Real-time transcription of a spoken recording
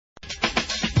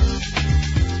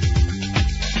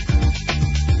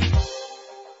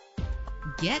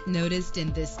Get noticed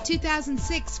in this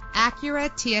 2006 Acura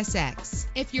TSX.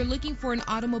 If you're looking for an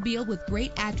automobile with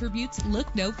great attributes,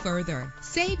 look no further.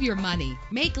 Save your money.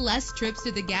 Make less trips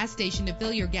to the gas station to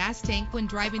fill your gas tank when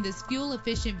driving this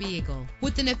fuel-efficient vehicle.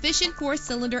 With an efficient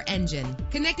 4-cylinder engine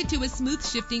connected to a smooth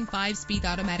shifting 5-speed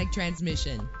automatic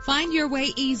transmission. Find your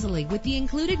way easily with the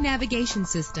included navigation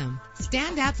system.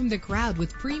 Stand out from the crowd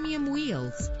with premium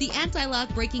wheels. The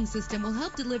anti-lock braking system will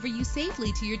help deliver you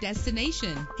safely to your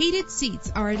destination. Heated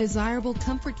seats are a desirable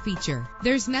comfort feature.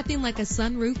 There's nothing like a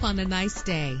sunroof on a nice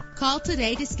day. Call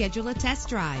today to schedule a test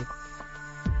drive.